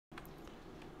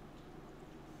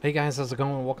Hey guys, how's it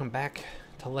going? Welcome back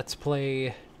to Let's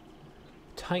Play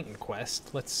Titan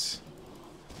Quest. Let's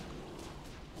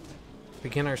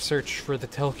begin our search for the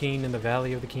Telkine in the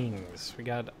Valley of the Kings. We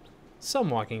got some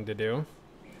walking to do.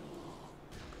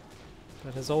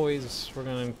 But as always, we're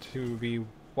going to be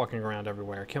walking around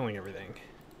everywhere, killing everything.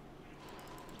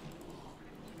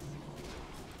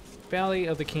 Valley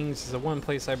of the Kings is the one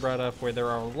place I brought up where there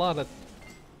are a lot of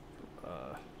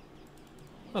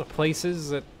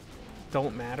places that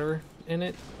don't matter in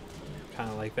it. Kind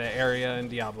of like that area in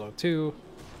Diablo 2,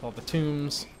 all the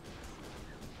tombs.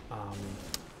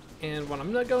 And what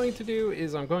I'm not going to do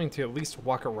is I'm going to at least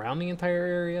walk around the entire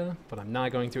area, but I'm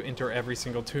not going to enter every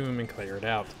single tomb and clear it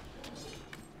out.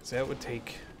 So that would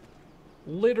take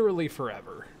literally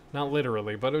forever. Not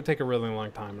literally, but it would take a really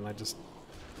long time, and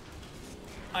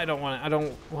I don't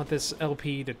want this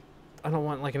LP to, I don't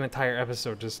want like an entire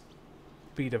episode just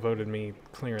be devoted to me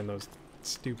clearing those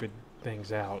stupid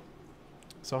things out.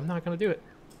 So I'm not gonna do it.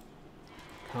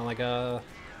 Kind of like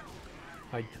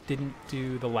I didn't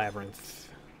do the labyrinth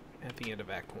at the end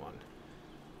of Act 1.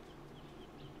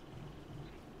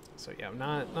 So yeah, I'm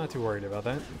not too worried about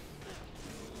that.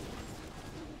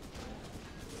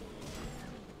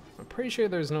 I'm pretty sure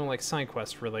there's no like side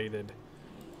quest related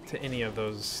to any of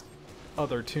those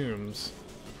other tombs.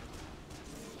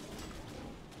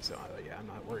 So yeah, I'm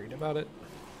not worried about it.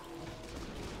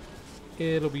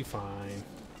 It'll be fine.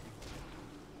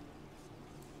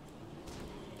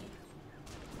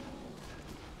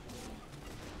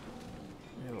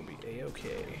 It'll be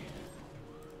a-okay.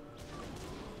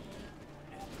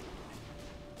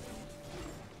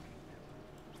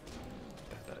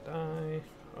 Die.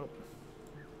 Oh.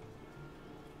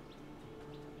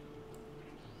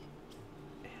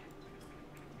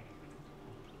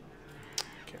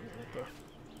 Can't remember.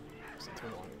 Was it too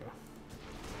long ago?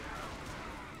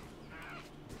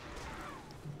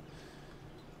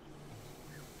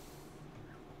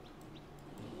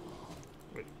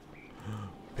 Wait.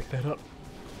 Pick that up.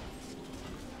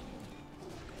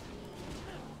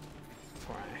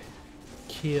 Before I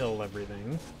kill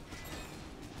everything.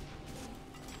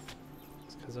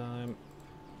 Because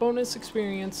bonus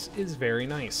experience is very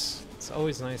nice. It's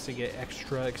always nice to get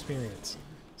extra experience.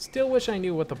 Still wish I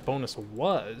knew what the bonus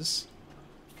was,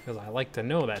 because I like to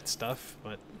know that stuff,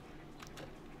 but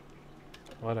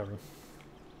whatever.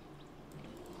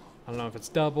 I don't know if it's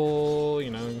double, you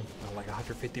know, like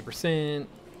 150%.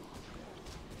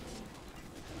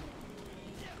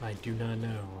 I do not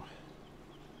know.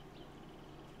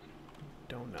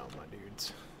 Don't know, my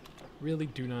dudes. Really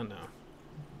do not know.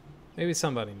 Maybe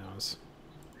somebody knows.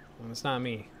 Well, it's not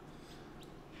me.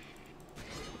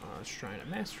 It's Shrine of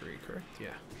Mastery, correct? Yeah.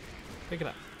 Pick it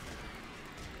up.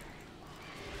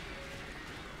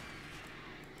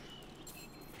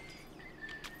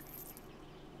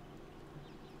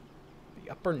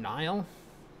 The Upper Nile?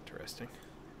 Interesting.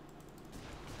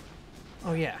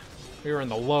 Oh yeah. We were in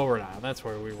the Lower Nile. That's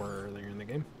where we were earlier in the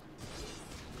game.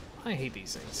 I hate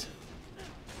these things.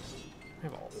 I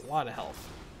have a lot of health.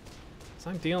 So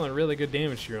I'm dealing really good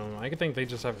damage to them. I could think they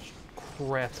just have a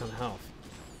crap ton of health.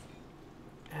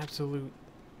 Absolute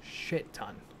shit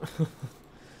ton.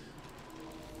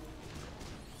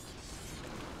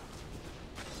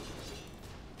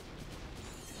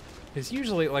 It's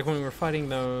usually like when we were fighting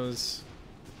those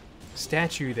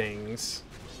statue things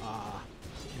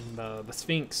in the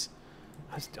Sphinx,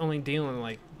 I was only dealing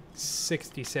like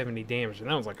 60, 70 damage, and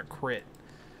that was like a crit.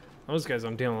 Those guys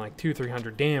I'm dealing like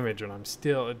 200-300 damage, and I'm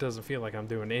still, it doesn't feel like I'm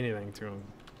doing anything to them.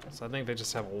 So I think they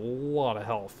just have a lot of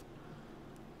health.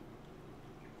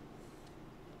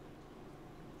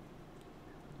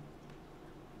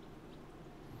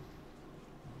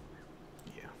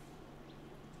 Yeah.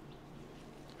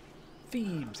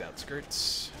 Thebes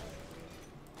outskirts.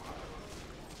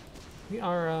 We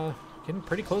are getting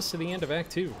pretty close to the end of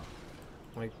Act 2.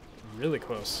 Like, really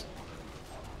close.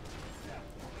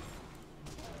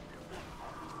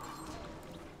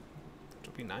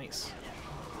 Be nice.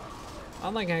 I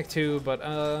like Act 2, but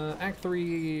Act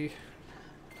 3,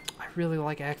 I really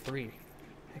like Act 3.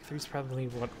 Act 3 is probably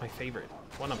one of my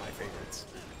favorites.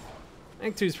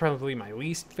 Act 2 is probably my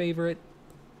least favorite,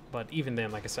 but even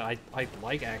then, like I said, I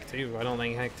like Act 2. I don't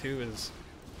think Act 2 is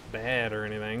bad or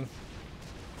anything.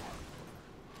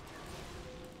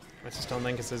 I just don't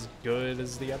think it's as good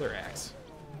as the other acts.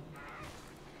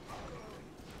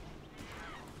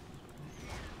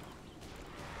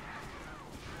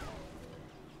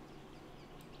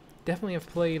 Definitely have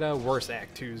played worse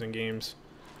Act 2s in games.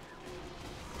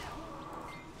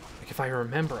 Like if I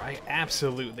remember, I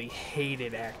absolutely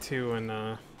hated Act 2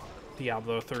 in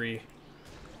Diablo 3.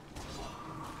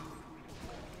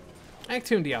 Act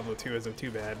 2 in Diablo 2 isn't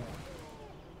too bad.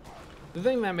 The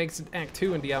thing that makes Act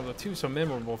 2 in Diablo 2 so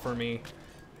memorable for me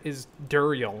is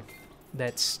Duriel,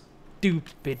 that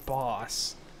stupid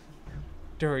boss.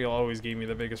 Duriel always gave me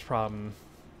the biggest problem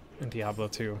in Diablo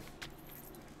 2.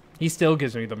 He still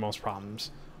gives me the most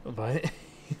problems, but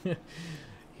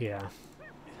yeah.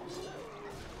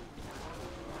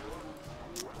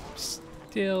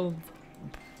 Still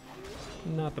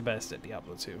not the best at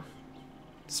Diablo 2.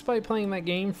 Despite playing that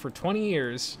game for 20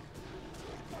 years,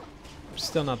 I'm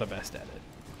still not the best at it.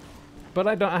 But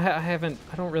I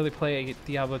don't really play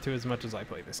Diablo 2 as much as I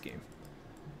play this game.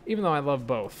 Even though I love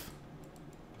both.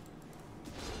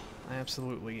 I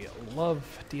absolutely love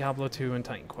Diablo 2 and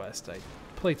Titan Quest. I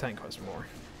play Titan Quest more.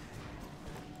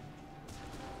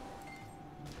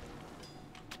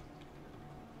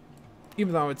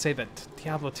 Even though I would say that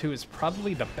Diablo 2 is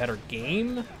probably the better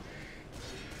game,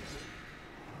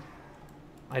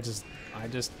 I just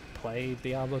play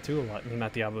Diablo 2 a lot. I mean,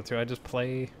 not Diablo 2, I just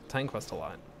play Titan Quest a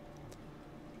lot.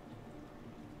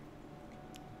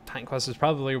 Titan Quest is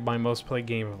probably my most played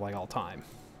game of like all time.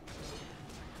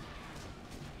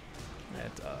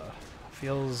 It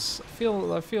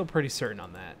I feel pretty certain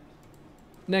on that.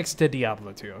 Next to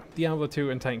Diablo 2. Diablo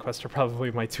 2 and Titan Quest are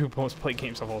probably my two most played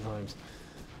games of all times.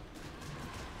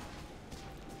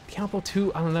 Diablo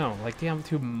 2, I don't know. Like, Diablo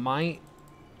 2 might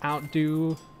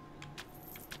outdo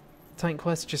Titan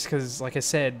Quest just because, like I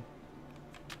said,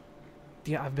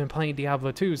 I've been playing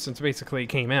Diablo 2 since basically it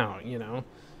came out, you know?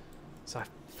 So I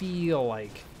feel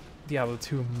like Diablo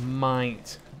 2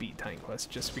 might beat Titan Quest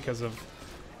just because of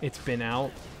it's been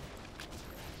out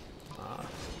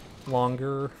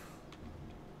longer.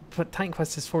 But Titan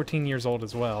Quest is 14 years old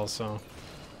as well, so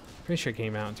pretty sure it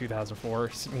came out in 2004.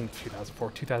 I mean,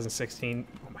 2004, 2016.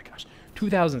 Oh my gosh,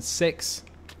 2006.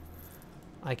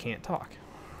 I can't talk.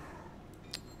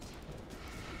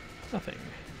 Nothing.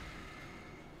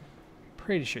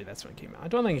 Pretty sure that's when it came out. I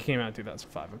don't think it came out in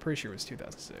 2005. I'm pretty sure it was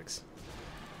 2006.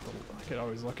 I could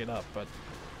always look it up, but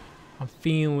I'm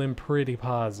feeling pretty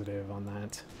positive on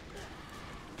that.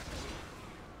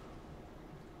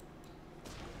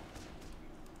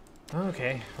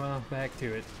 Okay, well, back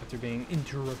to it after being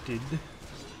interrupted.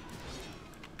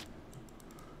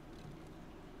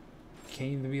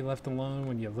 Can't even be left alone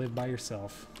when you live by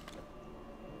yourself.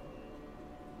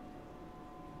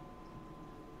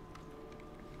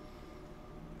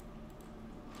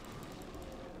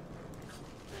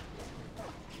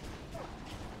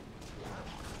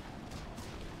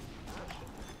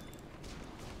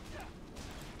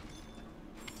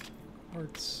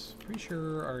 Arts, pretty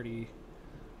sure already.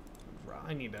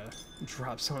 I need to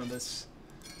drop some of this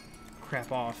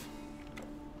crap off.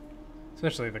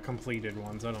 Especially the completed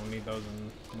ones. I don't need those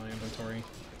in my inventory.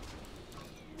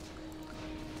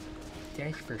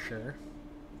 That's for sure.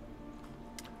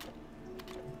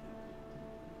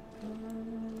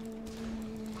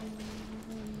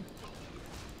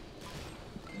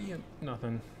 Yep,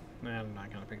 nothing. Nah, I'm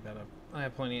not gonna pick that up. I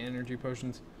have plenty of energy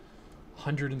potions.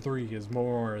 103 is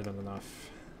more than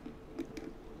enough.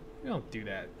 We don't do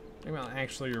that. Maybe I'll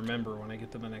actually remember when I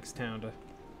get to the next town to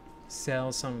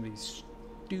sell some of these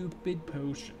stupid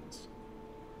potions.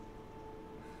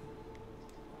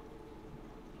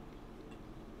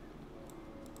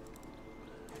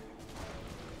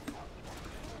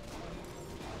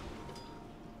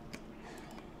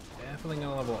 Definitely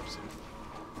gonna level up soon.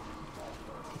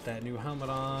 Put that new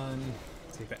helmet on.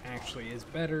 See if it actually is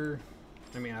better.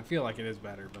 I mean, I feel like it is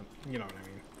better, but you know what I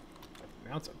mean.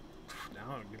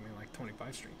 Now it'll give me like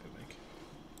 25 strength, I think.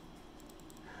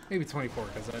 Maybe 24,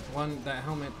 because that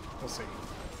helmet, we'll see.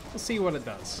 We'll see what it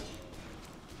does.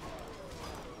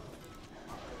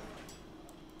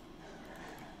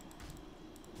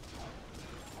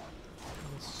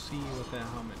 We'll see what that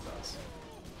helmet does.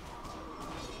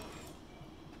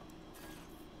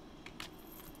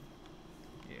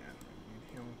 Yeah, I need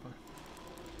healing point.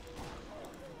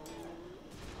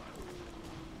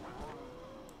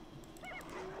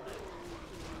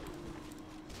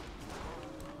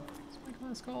 What's my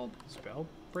class called?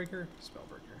 Spellbreaker?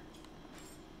 Spellbreaker.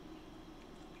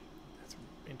 That's an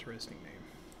interesting name.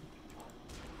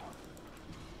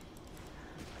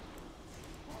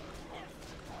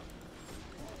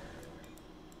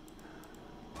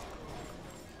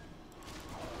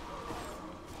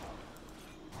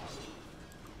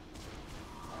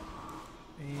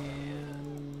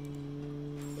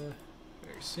 And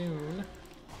very soon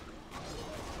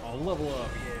I'll level up.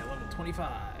 Yeah, level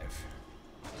 25.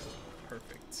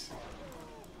 Perfect.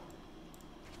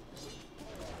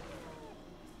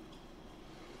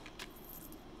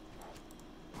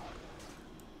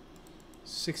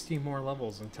 60 more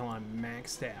levels until I'm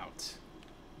maxed out.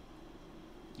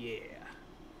 Yeah.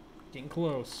 Getting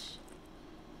close.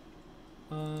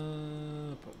 Put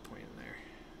a point in there.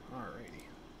 Alrighty.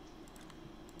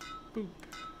 Boop.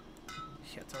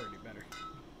 Yeah, it's already better.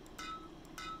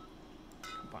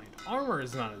 Combined armor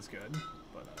is not as good,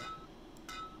 but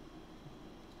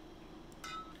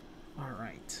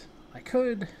alright. I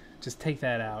could just take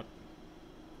that out.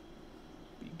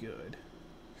 Be good.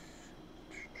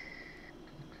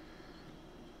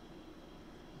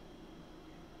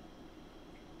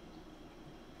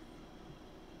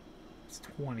 It's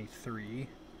 23.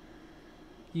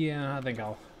 Yeah, I think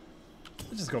I'll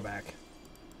just go back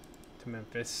to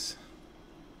Memphis.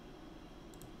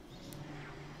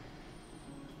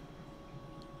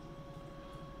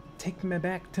 Take me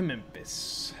back to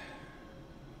Memphis.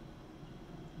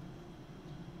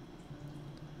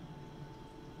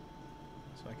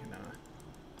 So I can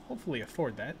hopefully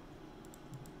afford that.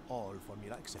 All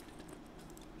formula accepted.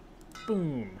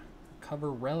 Boom.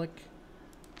 Cover relic.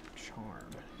 Charm.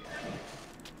 Yeah.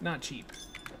 Not cheap.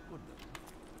 But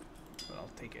I'll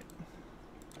take it.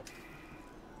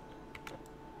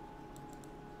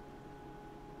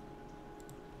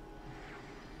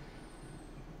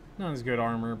 Not as good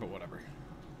armor, but whatever.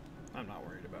 I'm not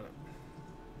worried about it.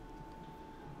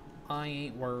 I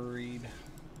ain't worried.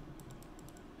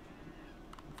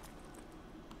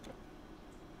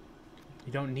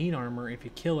 You don't need armor if you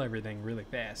kill everything really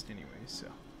fast anyways, so.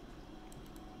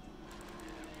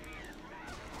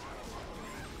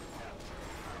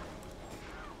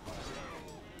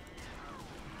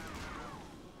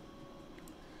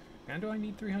 Now do I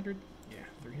need 300? Yeah,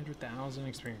 300,000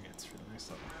 experience for the next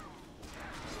level.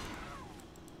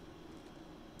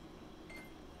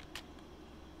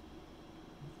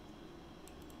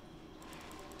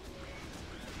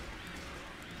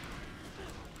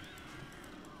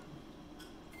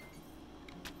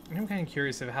 I'm kind of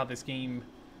curious of how this game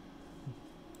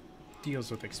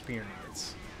deals with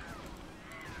experience.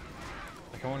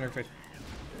 Like, I wonder if it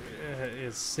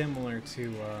is similar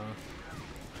to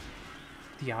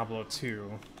Diablo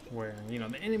 2, where, you know,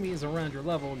 the enemies around your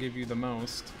level give you the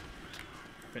most.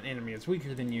 If an enemy is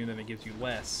weaker than you, then it gives you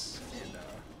less. And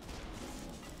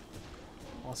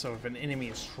also, if an enemy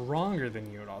is stronger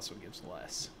than you, it also gives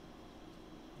less.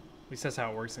 At least that's how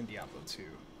it works in Diablo 2.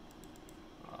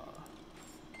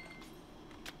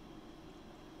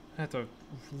 I have to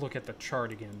look at the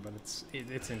chart again, but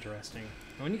it's interesting.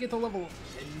 And when you get to level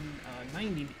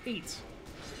 98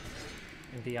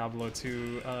 in Diablo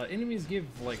 2, enemies give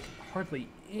like hardly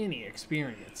any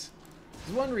experience.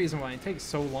 There's one reason why it takes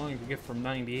so long to get from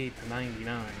 98 to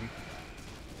 99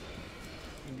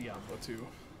 in Diablo 2.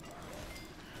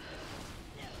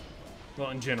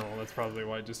 Well, in general, that's probably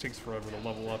why it just takes forever to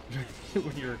level up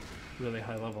when you're really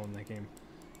high level in that game.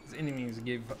 Because enemies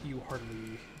give you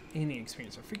hardly any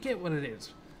experience. I forget what it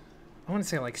is. I want to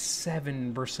say like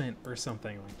 7% or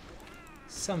something, like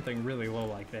something really low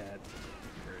like that,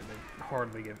 where they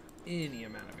hardly give any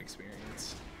amount of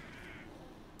experience.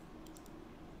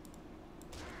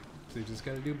 So you just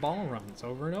got to do ball runs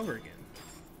over and over again.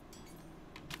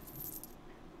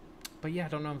 But yeah, I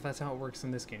don't know if that's how it works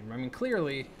in this game. I mean,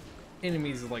 clearly,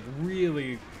 enemies like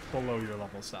really below your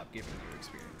level stop giving you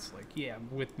experience. Like, yeah,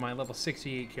 with my level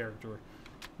 68 character,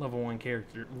 level 1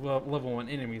 character, level 1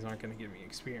 enemies aren't going to give me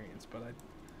experience, but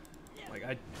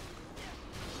I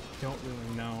don't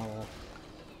really know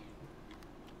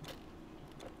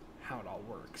how it all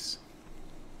works.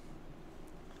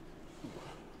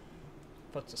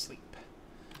 Foot's asleep.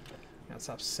 Gotta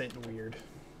stop sitting weird.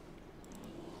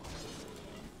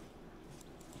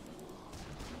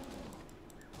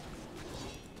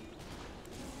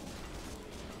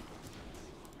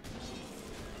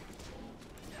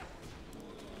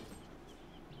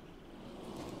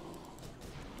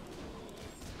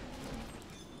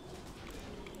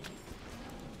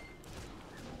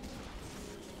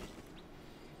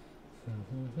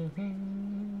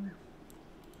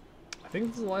 I think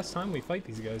this is the last time we fight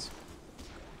these guys.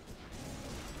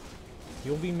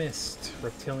 You'll be missed,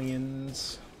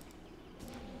 reptilians.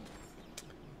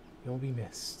 You'll be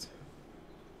missed.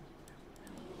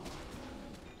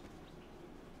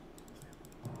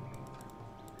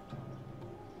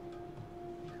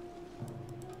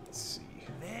 Let's see.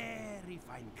 Very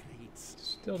fine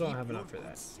crates. Still don't have enough for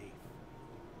that.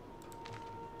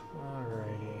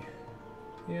 Alrighty.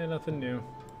 Yeah, nothing new.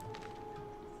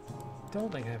 Don't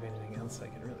think I have anything else I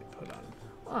can really put on.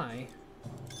 I'm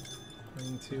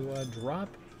going to drop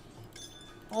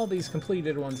all these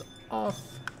completed ones off.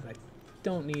 I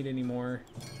don't need any more.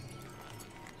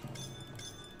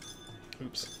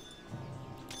 Oops.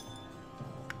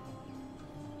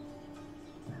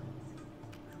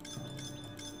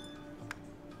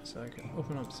 So I can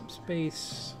open up some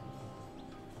space.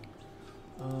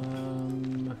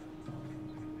 I'll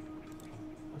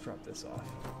drop this off.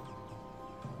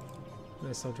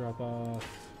 This I'll drop off.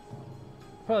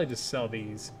 Probably just sell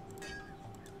these.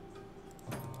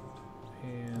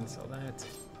 And sell that.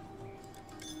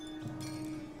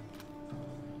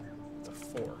 It's a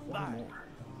 4. One more.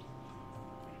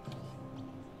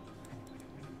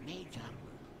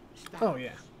 Oh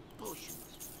yeah.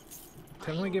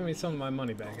 Definitely give me some of my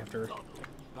money back after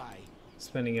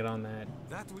spending it on that.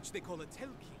 That which they call a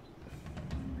telki.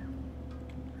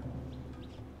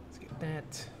 Let's get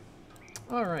that.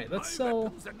 Alright, let's sell.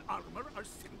 Weapons and armor are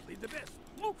simply the best.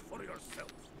 Look for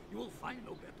yourselves. You will find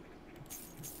no better.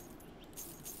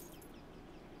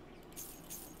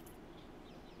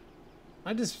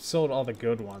 I just sold all the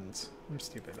good ones. I'm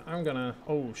stupid. I'm gonna...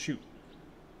 Oh, shoot.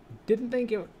 Didn't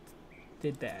think it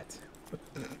did that.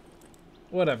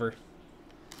 Whatever.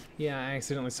 Yeah, I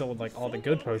accidentally sold, like, all the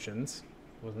good potions.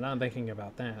 Was not thinking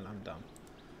about that. I'm dumb.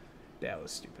 That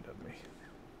was stupid of me.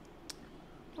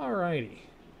 Alrighty.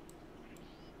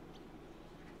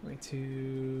 Going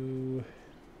to...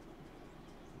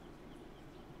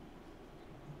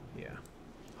 Yeah.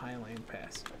 Highland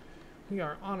Pass. We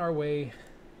are on our way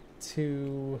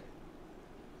to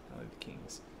Valley of the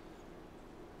Kings.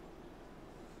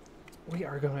 We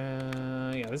are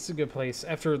gonna... Yeah, this is a good place.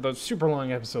 After the super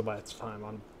long episode last time,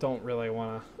 I don't really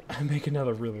want to make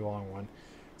another really long one.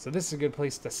 So this is a good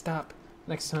place to stop.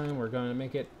 Next time, we're going to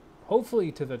make it,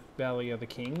 hopefully, to the Valley of the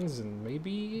Kings, and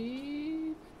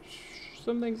maybe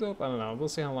some things up. I don't know. We'll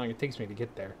see how long it takes me to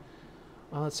get there.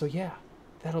 So yeah,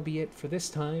 that'll be it for this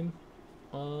time.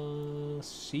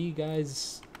 See you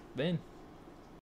guys then.